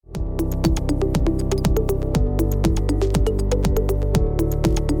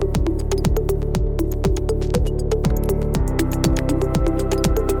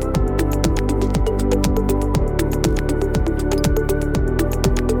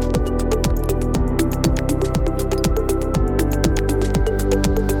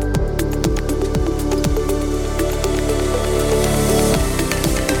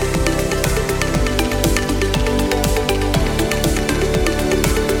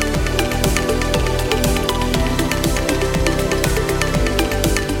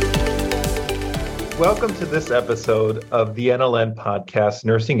Welcome to this episode of the NLN podcast,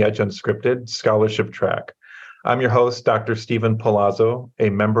 Nursing Edge Unscripted Scholarship Track. I'm your host, Dr. Stephen Palazzo,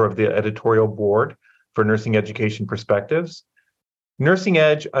 a member of the editorial board for Nursing Education Perspectives. Nursing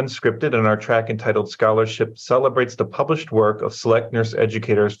Edge Unscripted and our track entitled Scholarship celebrates the published work of select nurse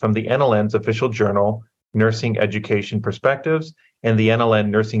educators from the NLN's official journal, Nursing Education Perspectives, and the NLN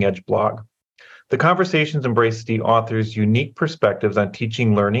Nursing Edge blog. The conversations embrace the author's unique perspectives on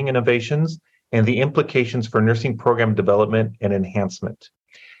teaching learning innovations and the implications for nursing program development and enhancement.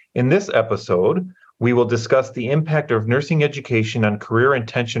 In this episode, we will discuss the impact of nursing education on career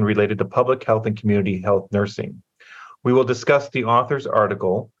intention related to public health and community health nursing. We will discuss the author's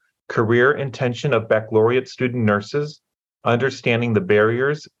article, Career Intention of Baccalaureate Student Nurses, Understanding the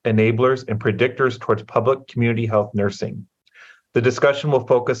Barriers, Enablers, and Predictors Towards Public Community Health Nursing. The discussion will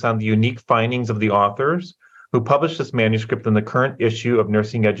focus on the unique findings of the authors who published this manuscript in the current issue of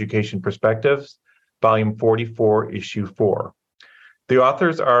Nursing Education Perspectives, Volume 44, Issue 4. The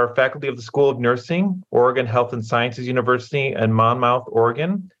authors are faculty of the School of Nursing, Oregon Health and Sciences University in Monmouth,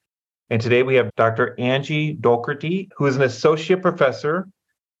 Oregon. And today we have Dr. Angie Doherty, who is an associate professor.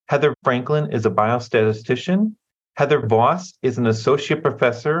 Heather Franklin is a biostatistician. Heather Voss is an associate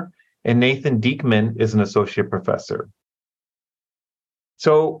professor. And Nathan Diekman is an associate professor.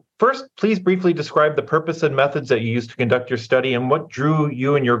 So first, please briefly describe the purpose and methods that you used to conduct your study and what drew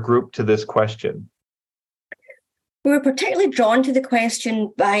you and your group to this question. We were particularly drawn to the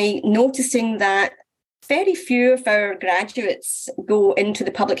question by noticing that very few of our graduates go into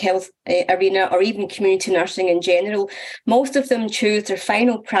the public health arena or even community nursing in general. Most of them choose their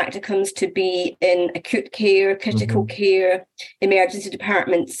final practicums to be in acute care, critical care, emergency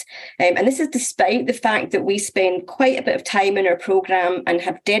departments. And this is despite the fact that we spend quite a bit of time in our programme and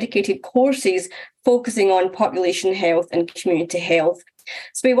have dedicated courses focusing on population health and community health.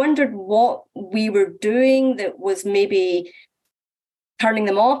 So we wondered what we were doing that was maybe turning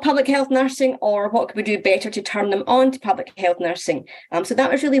them off public health nursing, or what could we do better to turn them on to public health nursing. So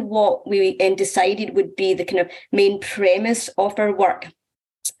that was really what we decided would be the kind of main premise of our work.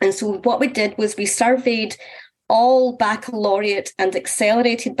 And so what we did was we surveyed all baccalaureate and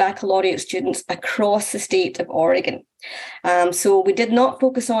accelerated baccalaureate students across the state of Oregon. So we did not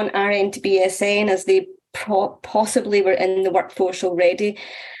focus on RN to BSN as they possibly were in the workforce already.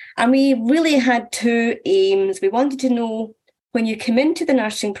 And we really had two aims. We wanted to know, when you come into the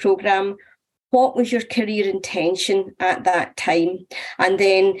nursing programme, what was your career intention at that time? And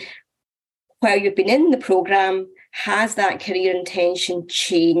then while you've been in the programme, has that career intention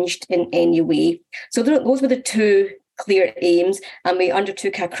changed in any way? So those were the two clear aims, and we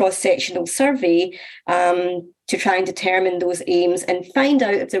undertook a cross-sectional survey to try and determine those aims and find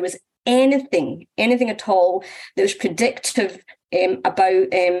out if there was anything at all that was predictive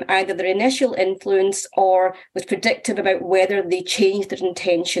about either their initial influence or was predictive about whether they changed their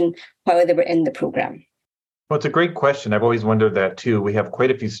intention while they were in the program. Well, it's a great question. I've always wondered that too. We have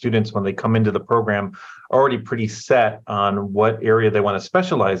quite a few students when they come into the program already pretty set on what area they want to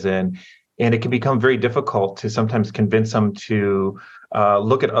specialize in. And it can become very difficult to sometimes convince them to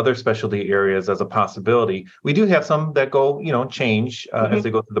look at other specialty areas as a possibility. We do have some that go, change as they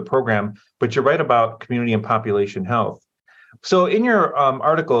go through the program, but you're right about community and population health. So in your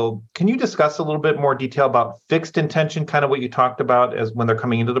article, can you discuss a little bit more detail about fixed intention, kind of what you talked about as when they're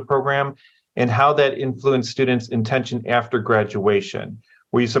coming into the program, and how that influenced students' intention after graduation?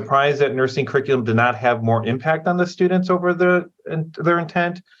 Were you surprised that nursing curriculum did not have more impact on the students over their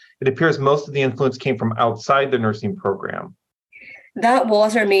intent? It appears most of the influence came from outside the nursing program. That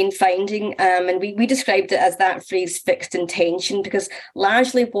was our main finding, and we described it as that phrase fixed intention, because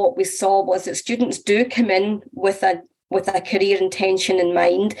largely what we saw was that students do come in with a career intention in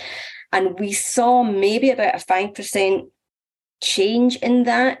mind, and we saw maybe about a 5% change in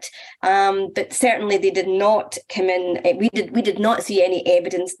that, but certainly they did not come in. We did not see any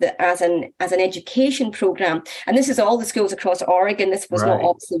evidence that as an education program, and this is all the schools across Oregon, this was not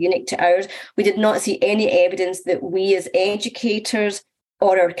obviously unique to ours. We did not see any evidence that we as educators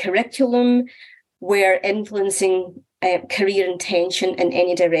or our curriculum were influencing career intention in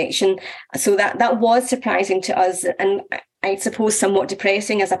any direction. So that was surprising to us, and I suppose somewhat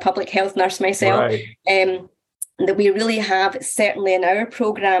depressing as a public health nurse myself. That we really have, certainly in our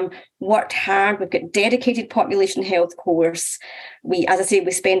programme, worked hard. We've got dedicated population health course. We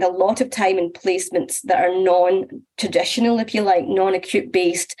spend a lot of time in placements that are non-traditional, if you like, non-acute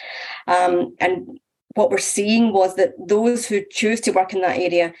based. And what we're seeing was that those who choose to work in that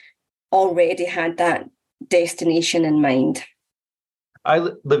area already had that destination in mind.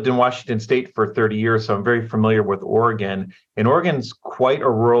 lived in Washington State for 30 years, so I'm very familiar with Oregon. And Oregon's quite a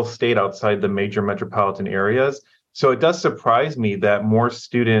rural state outside the major metropolitan areas. So it does surprise me that more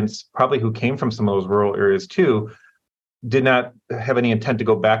students, probably who came from some of those rural areas too, did not have any intent to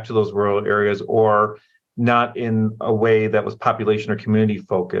go back to those rural areas, or not in a way that was population or community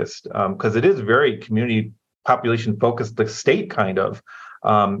focused, because it is very community population focused. The state kind of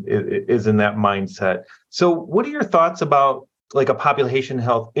is in that mindset. So what are your thoughts about like a population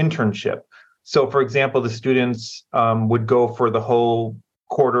health internship? So for example, the students would go for the whole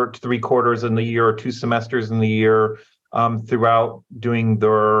quarter, 3 quarters in the year, or 2 semesters in the year, throughout doing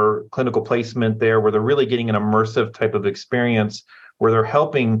their clinical placement there, where they're really getting an immersive type of experience, where they're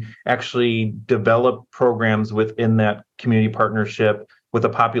helping actually develop programs within that community partnership with a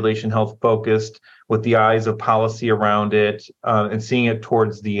population health focused, with the eyes of policy around it, and seeing it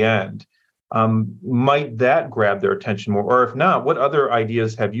towards the end. Might that grab their attention more? Or if not, what other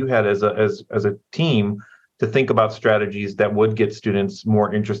ideas have you had as a team to think about strategies that would get students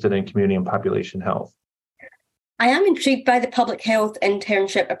more interested in community and population health? I am intrigued by the public health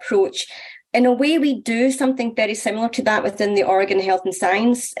internship approach. In a way, we do something very similar to that within the Oregon Health and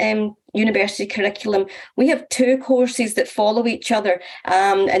Science university curriculum. We have 2 courses that follow each other,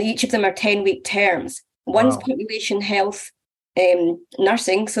 and each of them are 10-week terms. One's population health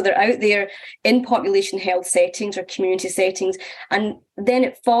nursing, so they're out there in population health settings or community settings, and then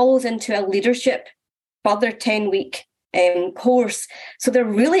it follows into a leadership further 10-week course. So they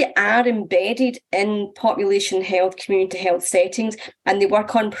really are embedded in population health, community health settings, and they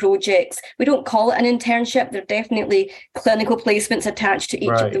work on projects. We don't call it an internship. There are definitely clinical placements attached to each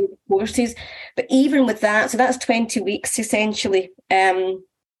of those courses. But even with that, so that's 20 weeks essentially, that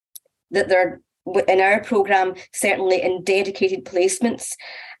they're in our program, certainly in dedicated placements.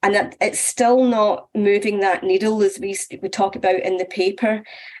 And that it's still not moving that needle as we talk about in the paper.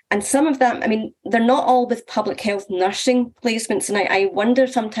 And some of them, I mean, they're not all with public health nursing placements. And I wonder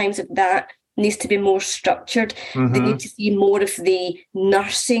sometimes if that needs to be more structured. Mm-hmm. They need to see more of the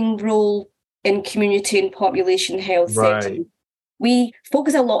nursing role in community and population health settings. We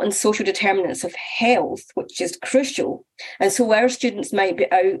focus a lot on social determinants of health, which is crucial. And so our students might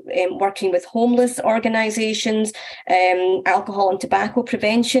be out working with homeless organisations, alcohol and tobacco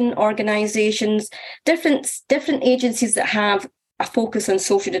prevention organisations, different agencies that have a focus on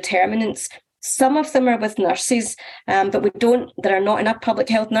social determinants. Some of them are with nurses, but there are not enough public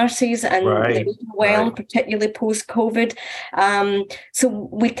health nurses, and they're doing well, particularly post-COVID. So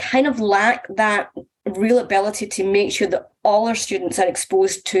we kind of lack that real ability to make sure that all our students are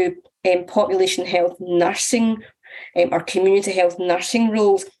exposed to population health nursing or community health nursing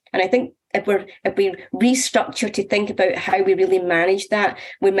roles. And I think if we restructure to think about how we really manage that,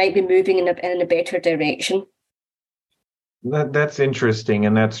 we might be moving in a better direction. That's interesting,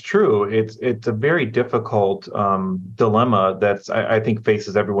 and that's true. It's a very difficult dilemma that's I think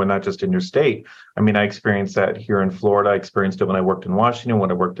faces everyone, not just in your state. I mean, I experienced that here in Florida. I experienced it when I worked in Washington, when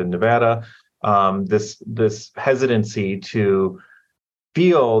I worked in Nevada. This hesitancy to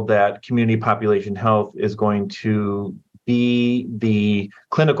feel that community population health is going to be the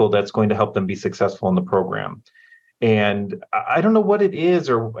clinical that's going to help them be successful in the program. And I don't know what it is,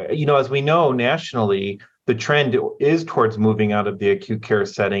 or as we know nationally, the trend is towards moving out of the acute care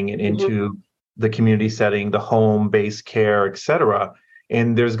setting and into the community setting, the home-based care, et cetera.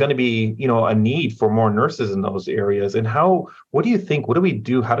 And there's going to be, a need for more nurses in those areas. And what do you think? What do we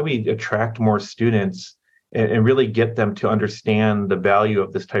do? How do we attract more students and really get them to understand the value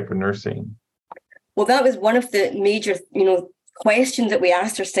of this type of nursing? Well, that was one of the major, questions that we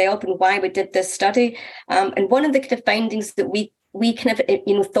asked ourselves and why we did this study. And one of the kind of findings that we kind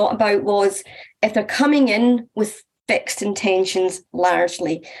of, thought about was, if they're coming in with fixed intentions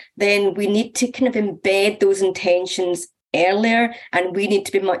largely, then we need to kind of embed those intentions earlier, and we need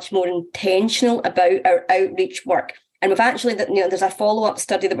to be much more intentional about our outreach work. And we've actually, there's a follow-up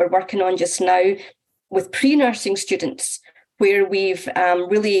study that we're working on just now with pre-nursing students, where we've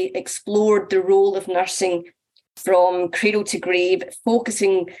really explored the role of nursing from cradle to grave,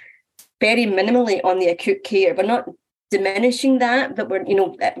 focusing very minimally on the acute care. We're not diminishing that, but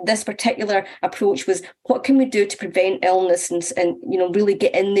this particular approach was, what can we do to prevent illness and really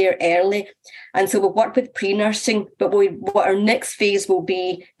get in there early? And so we'll work with pre-nursing, but what our next phase will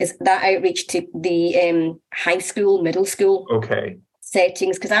be is that outreach to the high school, middle school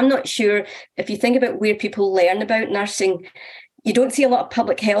settings, because I'm not sure, if you think about where people learn about nursing, you don't see a lot of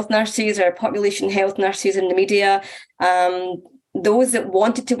public health nurses or population health nurses in the media. Those that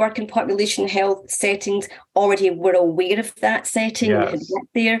wanted to work in population health settings already were aware of that setting and had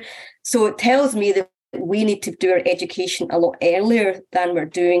worked there. So it tells me that we need to do our education a lot earlier than we're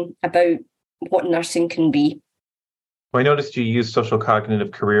doing about what nursing can be. Well, I noticed you use social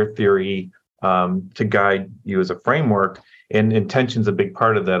cognitive career theory to guide you as a framework, and intention's a big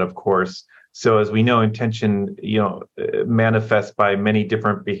part of that, of course. So as we know, intention, manifests by many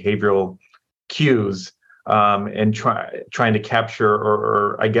different behavioral cues, and trying to capture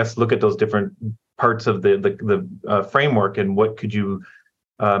or I guess look at those different parts of the framework, and what could you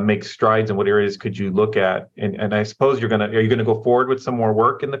make strides, and what areas could you look at? And I suppose are you gonna go forward with some more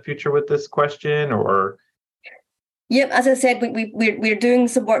work in the future with this question, or? Yep, as I said, we're doing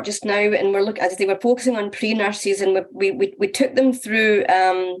some work just now, and we're focusing on pre-nurses, and we took them through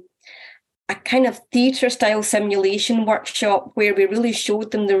a kind of theatre style simulation workshop where we really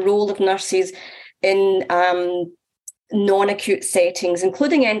showed them the role of nurses in non-acute settings,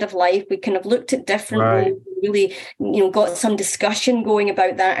 including end of life. We kind of looked at different roles, really, got some discussion going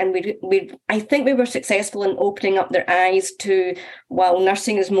about that, and I think we were successful in opening up their eyes to, well,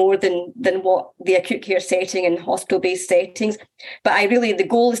 nursing is more than what the acute care setting and hospital-based settings. But the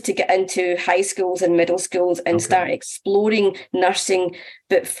goal is to get into high schools and middle schools and start exploring nursing,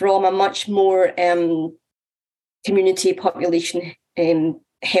 but from a much more community population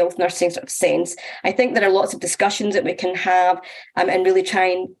health nursing sort of sense. I think there are lots of discussions that we can have, and really try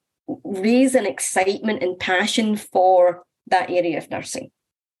and raise an excitement and passion for that area of nursing.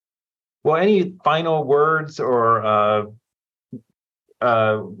 Well, any final words or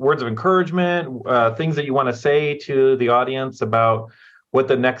words of encouragement, things that you want to say to the audience about what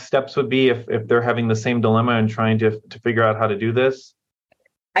the next steps would be if they're having the same dilemma and trying to figure out how to do this?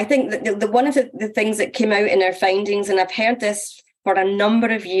 I think that the one of the things that came out in our findings, and I've heard this for a number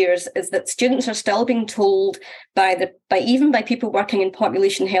of years, is that students are still being told by people working in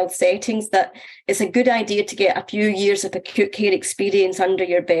population health settings that it's a good idea to get a few years of acute care experience under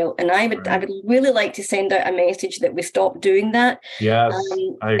your belt. And I would really like to send out a message that we stop doing that. Yes,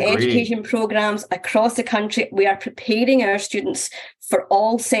 I agree. Education programs across the country, we are preparing our students for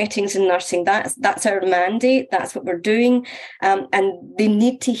all settings in nursing. That's our mandate. That's what we're doing, and they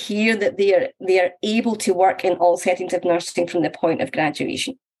need to hear that they are able to work in all settings of nursing from the point of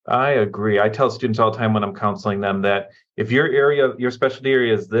graduation. I agree. I tell students all the time when I'm counseling them that if your specialty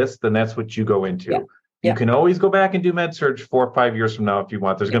area is this, then that's what you go into. Yeah. You can always go back and do med-surg 4 or 5 years from now if you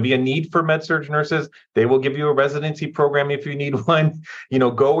want. There's going to be a need for med-surg nurses. They will give you a residency program if you need one.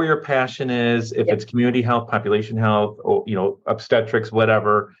 Go where your passion is. If it's community health, population health, or, obstetrics,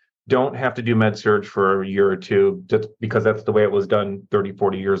 whatever, don't have to do med-surg for a year or two just because that's the way it was done 30,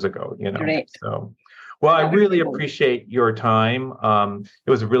 40 years ago. Right. So. Well, I really appreciate your time. It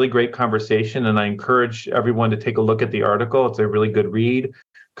was a really great conversation, and I encourage everyone to take a look at the article. It's a really good read.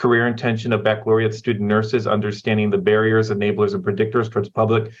 Career Intention of Baccalaureate Student Nurses, Understanding the Barriers, Enablers, and Predictors Towards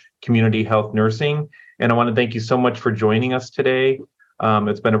Public Community Health Nursing. And I want to thank you so much for joining us today.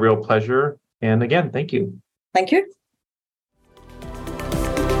 It's been a real pleasure. And again, thank you. Thank you.